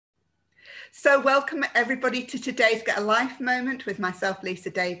So welcome everybody to today's Get a Life moment with myself, Lisa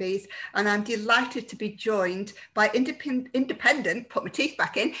Davies, and I'm delighted to be joined by independent, put my teeth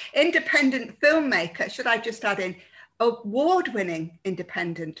back in, independent filmmaker, should I just add in, award-winning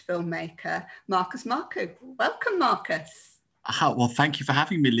independent filmmaker, Marcus Markou. Welcome, Marcus. Well, thank you for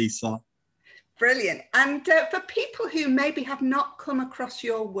having me, Lisa. Brilliant. And for people who maybe have not come across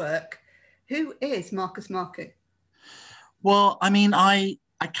your work, who is Marcus Markou? Well, I mean, I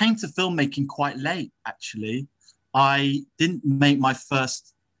came to filmmaking quite late, actually. I didn't make my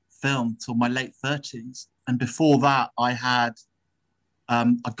first film till my late 30s. And before that, I'd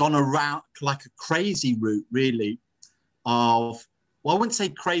gone around like a crazy route, really, of, well, I wouldn't say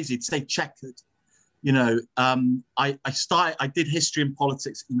crazy, I'd say checkered. You know, I did history and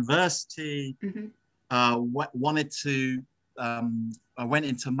politics at university, I went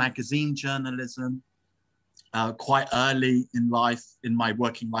into magazine journalism quite early in life, in my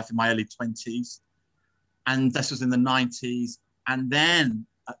working life, in my early 20s. And this was in the 90s. And then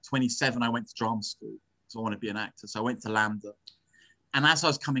at 27, I went to drama school. So I want to be an actor. So I went to LAMDA. And as I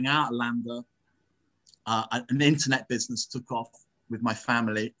was coming out of LAMDA, an internet business took off with my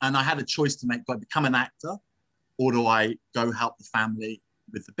family. And I had a choice to make. Do I become an actor or do I go help the family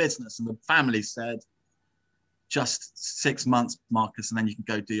with the business? And the family said, just 6 months, Marcus, and then you can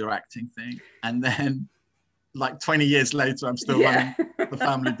go do your acting thing. And then like 20 years later, I'm still running the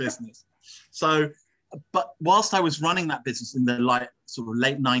family business. So, but whilst I was running that business in the sort of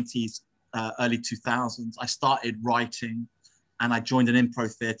late 90s, early 2000s, I started writing and I joined an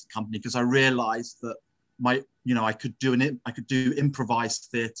improv theatre company because I realized that I could do improvised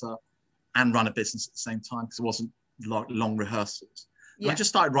theatre and run a business at the same time because it wasn't long rehearsals. I just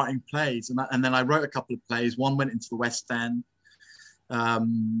started writing plays, and then I wrote a couple of plays. One went into the West End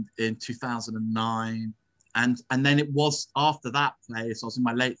in 2009, and then it was after that play, so I was in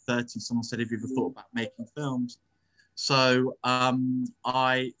my late 30s. Someone said, "Have you ever thought about making films?" So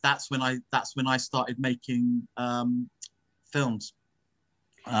that's when I started making films.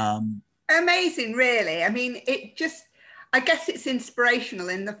 Amazing, really. I mean, I guess it's inspirational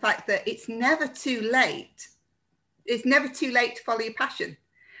in the fact that it's never too late. It's never too late to follow your passion.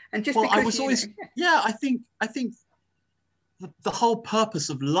 And just because I was always, I think the whole purpose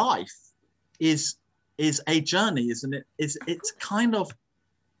of life is a journey, isn't it? It's kind of,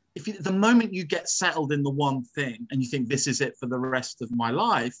 the moment you get settled in the one thing and you think this is it for the rest of my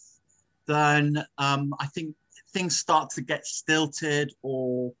life, then I think things start to get stilted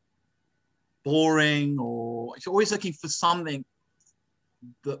or boring, or you're always looking for something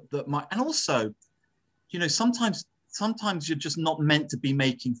that might, and also, you know, sometimes you're just not meant to be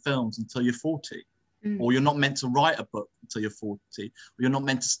making films until you're 40, or you're not meant to write a book until you're 40, or you're not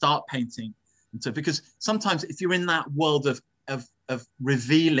meant to start painting until, because sometimes if you're in that world of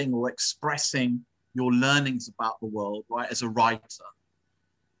revealing or expressing your learnings about the world, right, as a writer,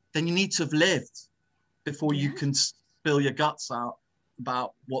 then you need to have lived before you can spill your guts out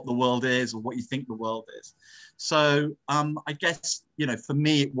about what the world is or what you think the world is. So I guess, you know, for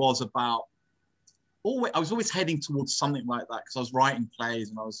me, it was about, I was always heading towards something like that because I was writing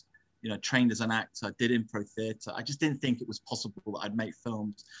plays and I was, you know, trained as an actor, did improv theatre. I just didn't think it was possible that I'd make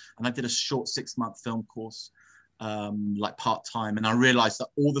films. And I did a short 6-month film course, like part-time. And I realized that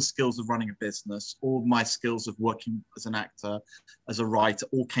all the skills of running a business, all my skills of working as an actor, as a writer,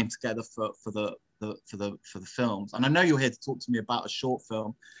 all came together for the films. And I know you're here to talk to me about a short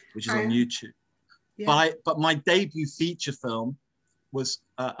film, which is on YouTube. But my debut feature film was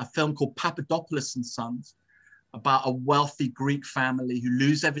a film called Papadopoulos Sons, about a wealthy Greek family who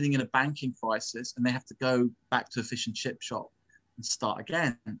lose everything in a banking crisis and they have to go back to a fish and chip shop and start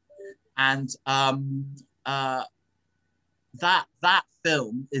again. And that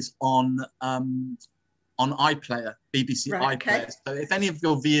film is on iPlayer, BBC iPlayer. Okay. So if any of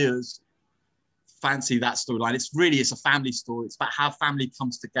your viewers fancy that storyline, it's a family story. It's about how family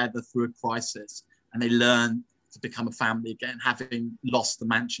comes together through a crisis and they learn to become a family again, having lost the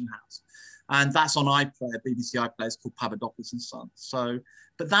mansion house. And that's on iPlayer, BBC iPlayer. It's called Papadopoulos Sons. So,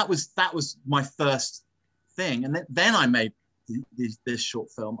 but that was my first thing. And then I made this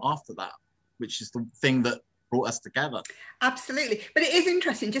short film after that, which is the thing that brought us together. Absolutely. But it is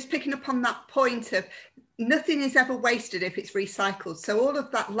interesting, just picking up on that point of nothing is ever wasted if it's recycled. So all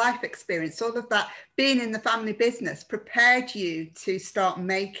of that life experience, all of that being in the family business prepared you to start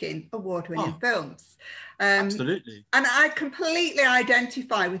making award-winning films. Absolutely. And I completely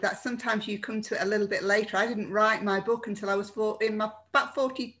identify with that. Sometimes you come to it a little bit later. I didn't write my book until I was about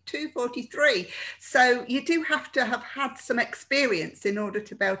 42, 43. So you do have to have had some experience in order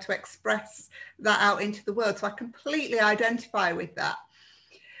to be able to express that out into the world. So I completely identify with that.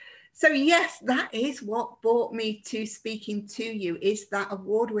 So yes, that is what brought me to speaking to you, is that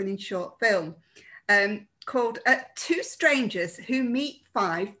award-winning short film called Two Strangers Who Meet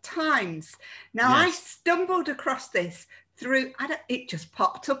 5 Times. Now, I stumbled across this through, it just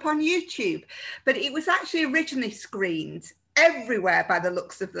popped up on YouTube, but it was actually originally screened everywhere by the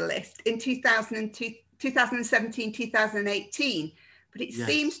looks of the list in 2017, 2018. But it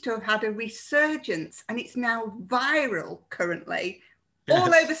seems to have had a resurgence, and it's now viral currently.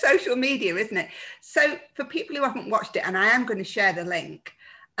 All over social media, isn't it? So for people who haven't watched it, and I am going to share the link,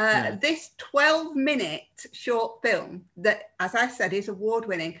 this 12-minute short film that, as I said, is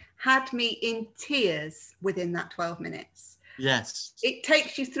award-winning, had me in tears within that 12 minutes. Yes. It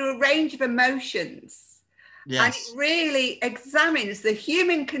takes you through a range of emotions. Yes. And it really examines the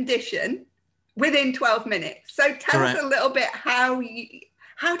human condition within 12 minutes. So tell us a little bit how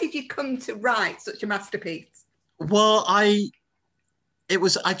did you come to write such a masterpiece? Well, I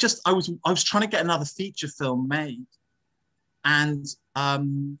was trying to get another feature film made, and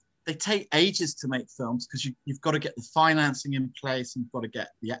they take ages to make films because you've got to get the financing in place, and you've got to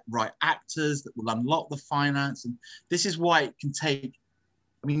get the right actors that will unlock the finance. And this is why it can take,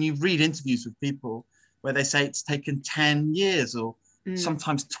 I mean, you read interviews with people where they say it's taken 10 years or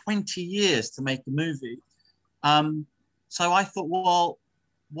sometimes 20 years to make a movie. So I thought, well,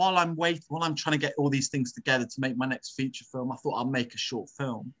 while I'm trying to get all these things together to make my next feature film, I thought I'll make a short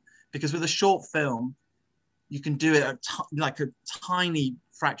film, because with a short film, you can do it at like a tiny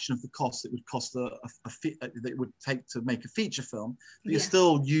fraction of the cost it would cost that it would take to make a feature film. But you're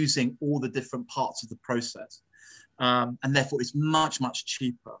still using all the different parts of the process, and therefore it's much, much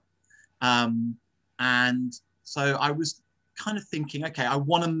cheaper. And so I was kind of thinking, okay, I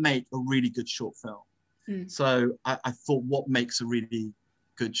want to make a really good short film. So I thought, what makes a really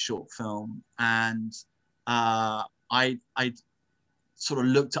good short film? And I sort of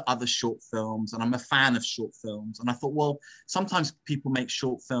looked at other short films, and I'm a fan of short films. And I thought, well, sometimes people make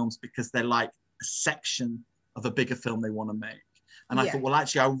short films because they're like a section of a bigger film they want to make. And I thought, well,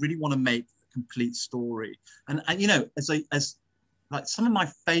 actually, I really want to make a complete story. And you know, as like some of my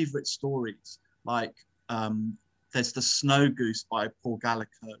favorite stories, like there's The Snow Goose by Paul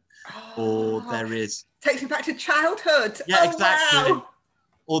Gallico, or there is takes me back to childhood. Yeah, exactly. Wow.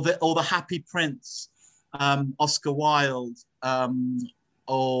 Or the Happy Prince, Oscar Wilde,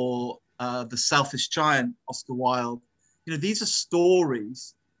 or The Selfish Giant, Oscar Wilde. You know, these are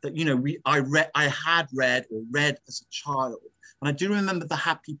stories that, you know, I had read as a child. And I do remember The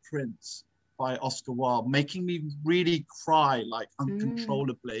Happy Prince by Oscar Wilde making me really cry, like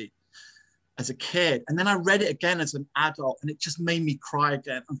uncontrollably as a kid. And then I read it again as an adult, and it just made me cry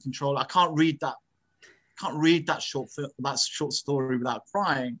again, uncontrollably. I can't read that short story without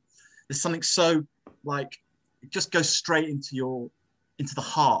crying. There's something so, like, it just goes straight into the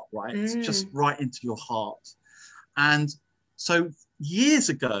heart, right? It's just right into your heart. And so years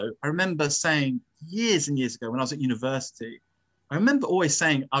ago, I remember saying, years and years ago when I was at university, I remember always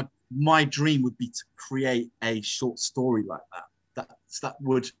saying my dream would be to create a short story like that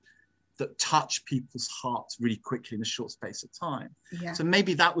touch people's hearts really quickly in a short space of time. Yeah. So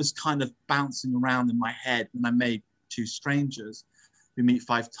maybe that was kind of bouncing around in my head when I made Two Strangers Who Meet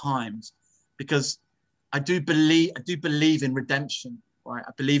 5 Times, because I do believe in redemption, right?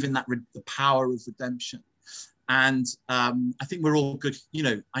 I believe in the power of redemption. And I think we're all good. You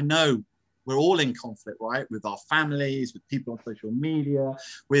know, I know we're all in conflict, right? With our families, with people on social media,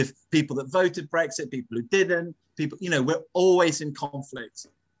 with people that voted Brexit, people who didn't, people, you know, we're always in conflict.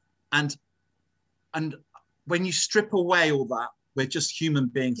 And when you strip away all that, we're just human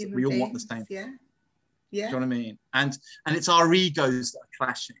beings. We all want the same. Yeah. Yeah. Do you know what I mean? And it's our egos that are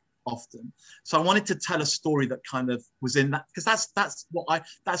clashing often. So I wanted to tell a story that kind of was in that, because that's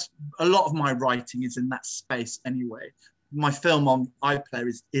a lot of my writing is in that space anyway. My film on iPlayer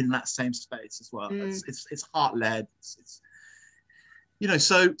is in that same space as well. It's heart-led. It's you know,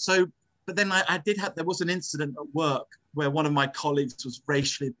 so but then there was an incident at work where one of my colleagues was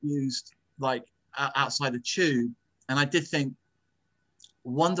racially abused, like outside a tube. And I did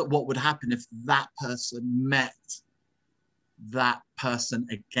wonder what would happen if that person met that person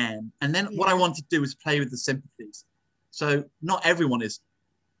again. And then what I wanted to do was play with the sympathies. So not everyone is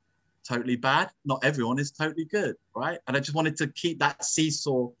totally bad. Not everyone is totally good, right? And I just wanted to keep that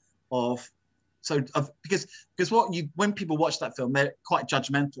seesaw because when people watch that film, they're quite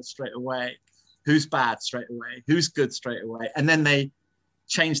judgmental straight away. Who's bad straight away? Who's good straight away? And then they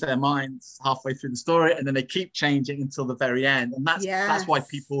change their minds halfway through the story, and then they keep changing until the very end. And that's why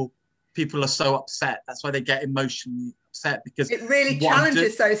people are so upset. That's why they get emotionally upset, because it really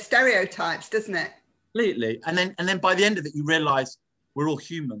challenges those stereotypes, doesn't it? Completely. And then by the end of it, you realize we're all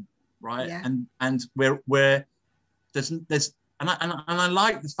human. right? Yeah. And we're there's and I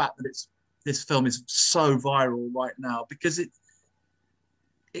like the fact that this film is so viral right now, because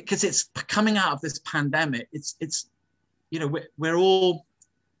it's coming out of this pandemic. It's you know, we're all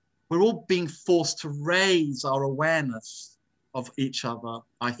being forced to raise our awareness of each other,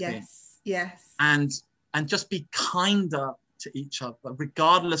 I think. Yes. And just be kinder to each other,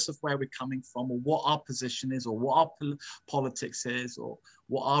 regardless of where we're coming from, or what our position is, or what our politics is, or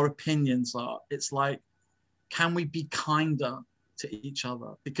what our opinions are. It's like, can we be kinder to each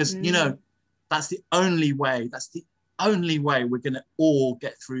other? Because, you know, that's the only way we're going to all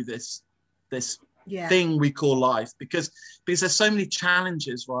get through this thing we call life, because there's so many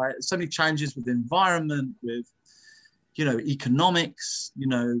challenges, right? So many challenges with the environment, with, you know, economics, you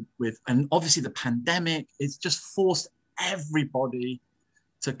know, and obviously the pandemic. It's just forced everybody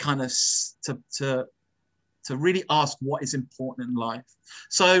to kind of to really ask what is important in life.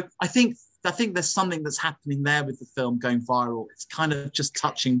 So I think there's something that's happening there with the film going viral. It's kind of just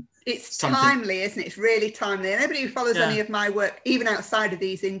touching. It's something. Timely, isn't it? It's really timely. And anybody who follows any of my work, even outside of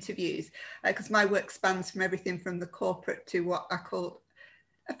these interviews, because my work spans from everything from the corporate to what I call,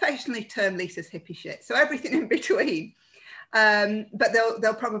 affectionately term Lisa's hippie shit. So everything in between. But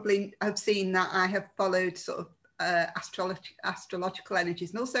they'll probably have seen that I have followed sort of astrological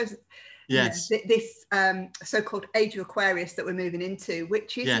energies, and also yes, you know, this so-called age of Aquarius that we're moving into,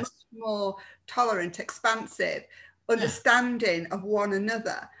 which is much more tolerant, expansive, understanding of one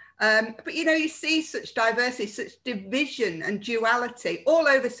another. But, you know, you see such diversity, such division and duality all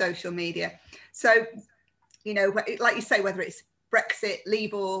over social media. So, you know, like you say, whether it's Brexit,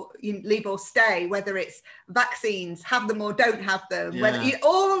 leave or stay, whether it's vaccines, have them or don't have them, whether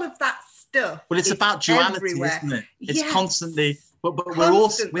all of that stuff. Well, it's about duality, everywhere. Isn't it? It's constantly, but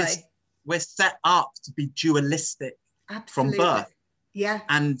constantly. we're set up to be dualistic. Absolutely. From birth. Yeah.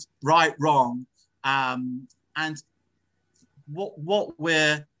 And right, wrong, and what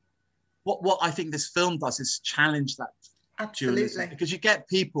I think this film does is challenge that. Absolutely. Dualism, because you get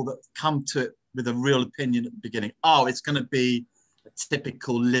people that come to it with a real opinion at the beginning. Oh, it's going to be a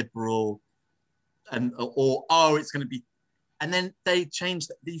typical liberal, or it's going to be, and then they change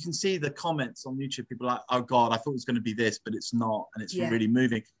that. You can see the comments on YouTube. People are like, oh God, I thought it was going to be this, but it's not, and it's really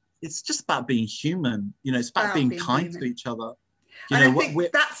moving. It's just about being human. You know, it's about being kind human to each other. And I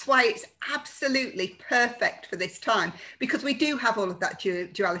think that's why it's absolutely perfect for this time, because we do have all of that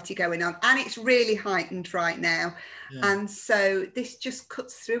duality going on, and it's really heightened right now. And so this just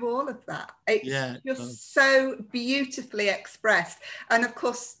cuts through all of that. It's just so beautifully expressed. And of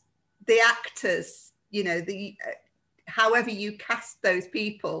course, the actors, you know, however you cast those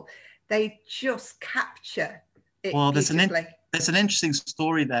people, they just capture it beautifully. There's an interesting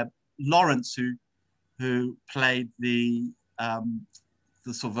story there. Lawrence, who played the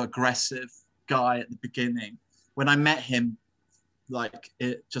sort of aggressive guy at the beginning, when I met him,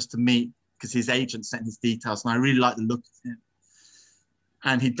 just to meet, because his agent sent his details, and I really liked the look of him,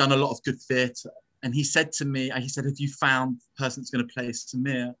 and he'd done a lot of good theatre. And he said to me, have you found the person that's going to play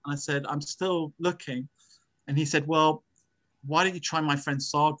Samir? And I said, I'm still looking. And he said, well, why don't you try my friend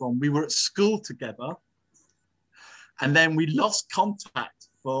Sargon? We were at school together, and then we lost contact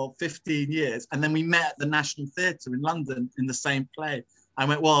for 15 years. And then we met at the National Theatre in London in the same play. I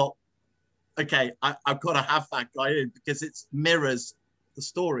went, well, okay, I've got to have that guy in, because it mirrors the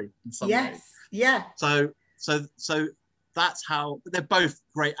story in some way. Yeah. So that's how. They're both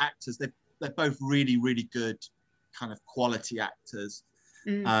great actors. They're both really, really good kind of quality actors.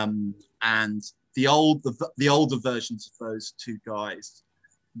 And the older versions of those two guys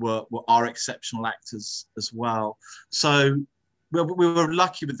are exceptional actors as well. So we were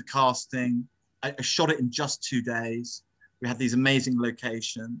lucky with the casting. I shot it in just 2 days. We had these amazing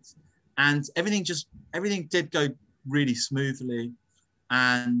locations, and everything did go really smoothly.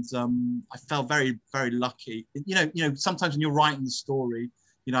 And I felt very, very lucky. You know, sometimes when you're writing the story,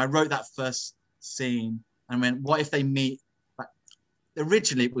 you know, I wrote that first scene and went, what if they meet?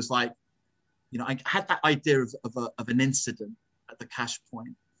 Originally, it was like, you know, I had that idea of an incident at the cash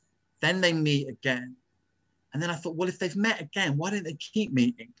point. Then they meet again. And then I thought, well, if they've met again, why don't they keep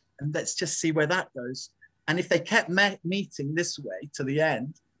meeting? And let's just see where that goes. And if they kept meeting this way to the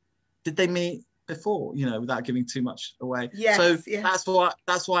end, did they meet before, you know, without giving too much away? That's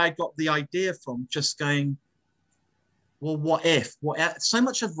why I got the idea from, just going, well, what if? So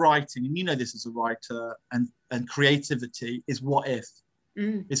much of writing, and you know this as a writer, and creativity is what if.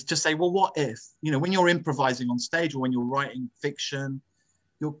 It's just say, well, what if? You know, when you're improvising on stage, or when you're writing fiction,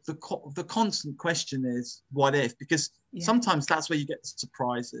 the constant question is, what if? Because sometimes that's where you get the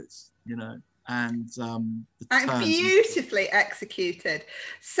surprises, you know. and and beautifully executed.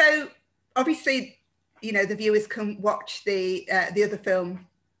 So obviously, you know, the viewers can watch the other film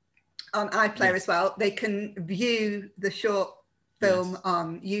on iPlayer as well. They can view the short film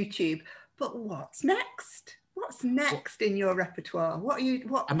on YouTube. But what's next? What's next in your repertoire? What's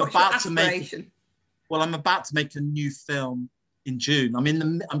your aspiration? I'm about to make a new film in June.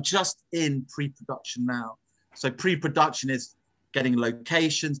 I'm just in pre-production now. So pre-production is getting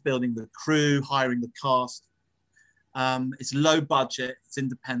locations, building the crew, hiring the cast. It's low budget, it's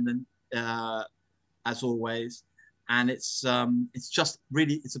independent, as always. And it's just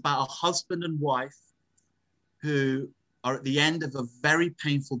really, it's about a husband and wife who are at the end of a very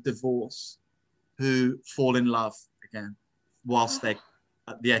painful divorce, who fall in love again whilst they're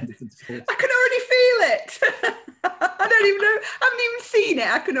at the end of the divorce. I can already feel it. I don't even know, I haven't even seen it.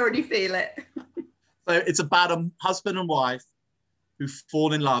 I can already feel it. So it's about a husband and wife who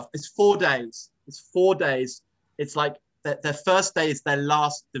fall in love. It's 4 days. It's 4 days. It's like their first day is their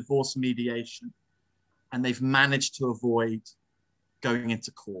last divorce mediation. And they've managed to avoid going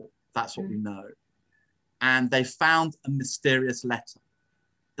into court. That's what we know. And they found a mysterious letter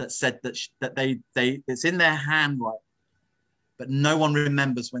that said that it's in their handwriting, but no one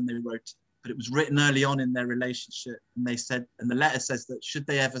remembers when they wrote it. But it was written early on in their relationship. And they said, and the letter says that should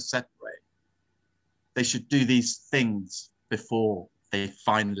they ever separate, they should do these things before they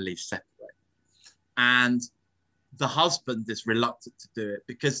finally separate. And the husband is reluctant to do it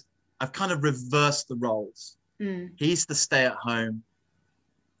because I've kind of reversed the roles. He's the stay-at-home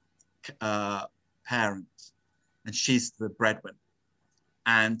parent, and she's the breadwinner.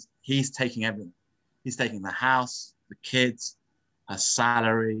 And he's taking everything. He's taking the house, the kids, her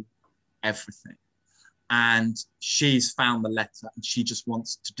salary, everything. And she's found the letter, and she just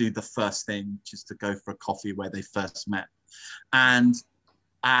wants to do the first thing, which is to go for a coffee where they first met. And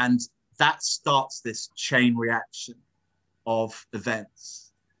that starts this chain reaction of events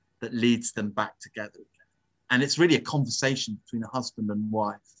that leads them back together again. And it's really a conversation between a husband and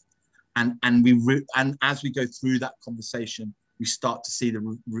wife. And as we go through that conversation, we start to see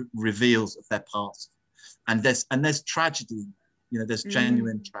the reveals of their past. And there's tragedy, you know, there's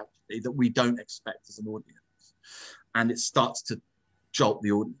genuine tragedy that we don't expect as an audience. And it starts to jolt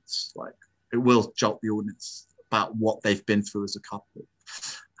the audience, like it will jolt the audience about what they've been through as a couple.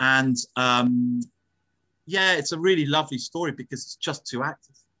 And it's a really lovely story because it's just 2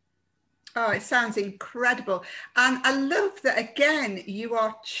 actors. Oh, it sounds incredible. And I love that, again, you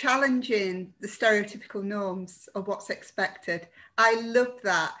are challenging the stereotypical norms of what's expected. I love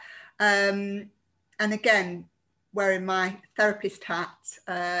that. And again, wearing my therapist hat,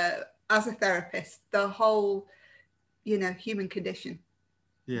 as a therapist, the whole, you know, human condition.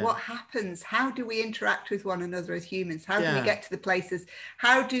 Yeah. What happens? How do we interact with one another as humans? How do we get to the places?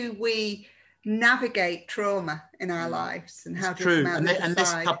 How do we navigate trauma in our lives? And how do we come out the other and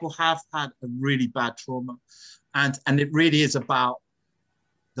this couple have had a really bad trauma, and it really is about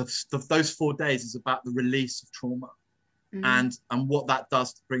those 4 days is about the release of trauma, and what that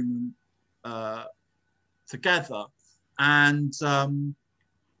does to bring them together. And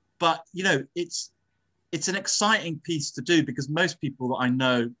but you know, it's an exciting piece to do because most people that I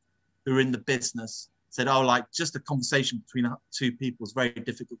know who are in the business said, oh, like just a conversation between 2 people is very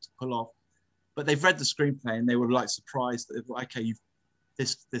difficult to pull off. But they've read the screenplay and they were like surprised that, okay,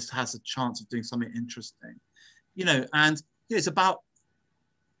 this has a chance of doing something interesting, you know. And it's about,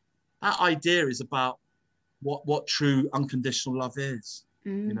 that idea is about what true unconditional love is.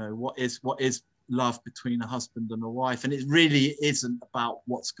 You know, what is love between a husband and a wife, and it really isn't about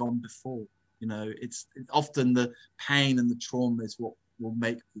what's gone before. You know, it's often the pain and the trauma is what will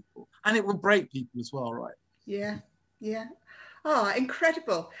make people, and it will break people as well, right? Yeah. Oh,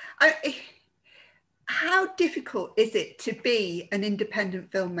 incredible. How difficult is it to be an independent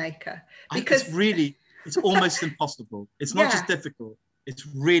filmmaker? Because it's almost impossible. It's not just difficult, it's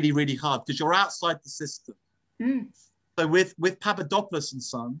really, really hard because you're outside the system. So with Papadopoulos and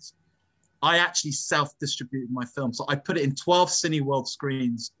Sons, I actually self-distributed my film. So I put it in 12 Cineworld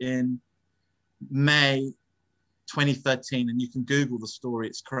screens in May 2013, and you can Google the story,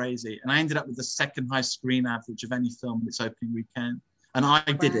 it's crazy. And I ended up with the 2nd highest screen average of any film in its opening weekend. And I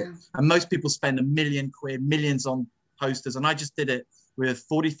did it. And most people spend £1 million, millions on posters. And I just did it with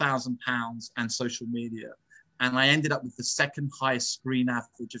 £40,000 and social media. And I ended up with the 2nd highest screen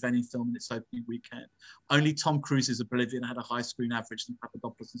average of any film in its opening weekend. Only Tom Cruise's Oblivion had a higher screen average than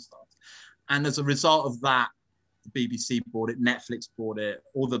Papadopoulos and Sons. And as a result of that, the BBC bought it, Netflix bought it,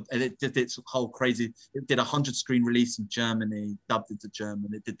 and it did its whole crazy, it did a 100-screen release in Germany, dubbed into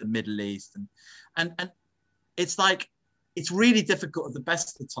German, it did the Middle East. And it's like, it's really difficult at the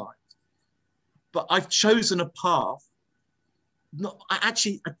best of times but I've chosen a path.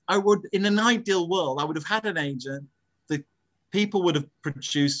 I would, in an ideal world, I would have had an agent. The people would have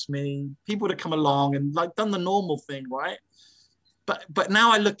produced me. People would have come along and like done the normal thing, right? But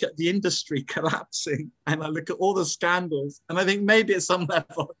now I look at the industry collapsing, and I look at all the scandals, and I think maybe at some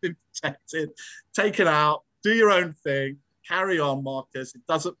level I've been protected, taken out, do your own thing, carry on, Marcus. It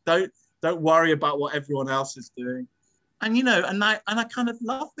doesn't, don't worry about what everyone else is doing. And you know, and I kind of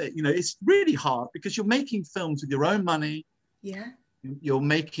love it. You know, it's really hard because you're making films with your own money. Yeah. You're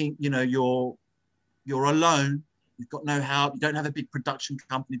making, you know, you're alone. You've got no help. You don't have a big production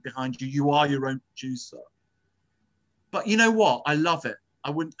company behind you. You are your own producer. But you know what? I love it. I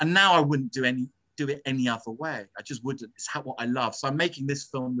wouldn't, and now I wouldn't do it any other way. I just wouldn't. It's what I love. So I'm making this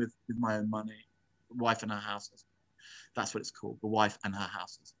film with my own money, The Wife and Her Houses. That's what it's called, The Wife and Her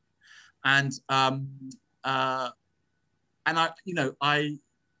Houses. And I, you know, it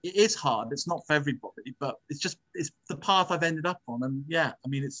is hard. It's not for everybody, but it's the path I've ended up on. And yeah, I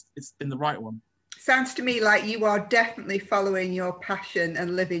mean, it's been the right one. Sounds to me like you are definitely following your passion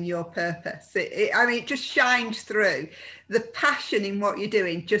and living your purpose. I mean, it just shines through. The passion in what you're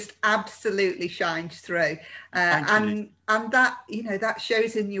doing just absolutely shines through. And that, you know, that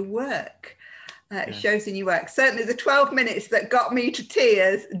shows in your work. It shows in your work. Certainly the 12 minutes that got me to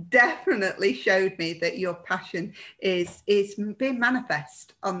tears definitely showed me that your passion is being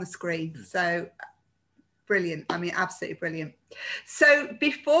manifest on the screen. So brilliant. I mean, absolutely brilliant. So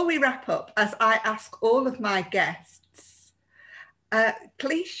before we wrap up, as I ask all of my guests,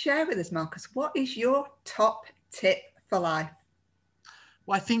 please share with us, Marcus, what is your top tip for life?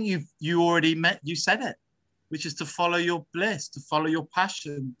 Well, I think you already said it, which is to follow your bliss, to follow your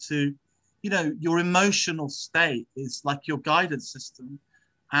passion, to, you know, your emotional state is like your guidance system,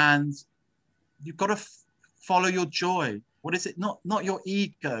 and you've got to follow your joy. What is it? Not your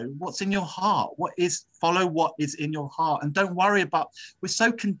ego. What's in your heart? Follow what is in your heart, and don't worry about. We're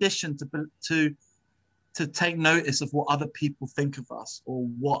so conditioned to take notice of what other people think of us, or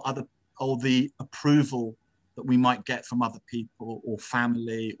the approval that we might get from other people, or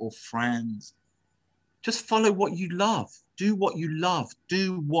family, or friends. Just follow what you love. Do what you love.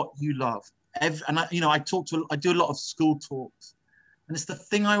 Do what you love. And I do a lot of school talks, and it's the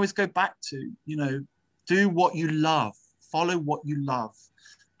thing I always go back to. You know, do what you love. Follow what you love,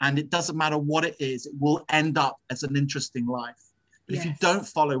 and it doesn't matter what it is. It will end up as an interesting life. But if you don't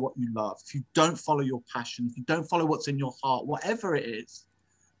follow what you love, if you don't follow your passion, if you don't follow what's in your heart, whatever it is,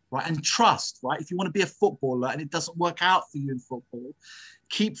 right? And trust, right? If you want to be a footballer and it doesn't work out for you in football,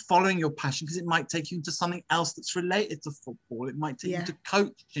 keep following your passion, because it might take you into something else that's related to football. It might take you to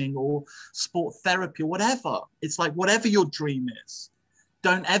coaching or sport therapy or whatever. It's like, whatever your dream is,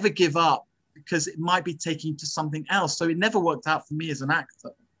 don't ever give up, because it might be taking you to something else. So it never worked out for me as an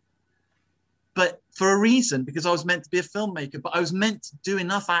actor, but for a reason, because I was meant to be a filmmaker, but I was meant to do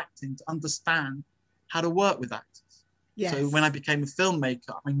enough acting to understand how to work with actors. Yes. So when I became a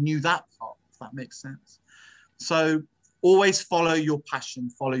filmmaker, I knew that part, if that makes sense. So always follow your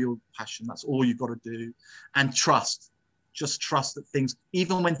passion, That's all you've got to do. And trust, just trust that things,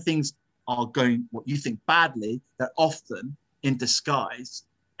 even when things are going what you think badly, they're often in disguise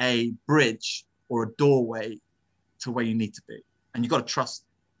a bridge or a doorway to where you need to be. And you've got to trust.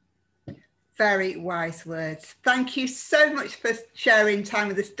 Very wise words. Thank you so much for sharing time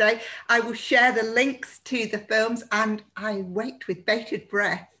with us today. I will share the links to the films, and I wait with bated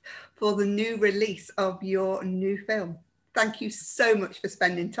breath for the new release of your new film. Thank you so much for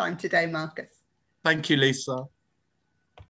spending time today, Marcus. Thank you, Lisa.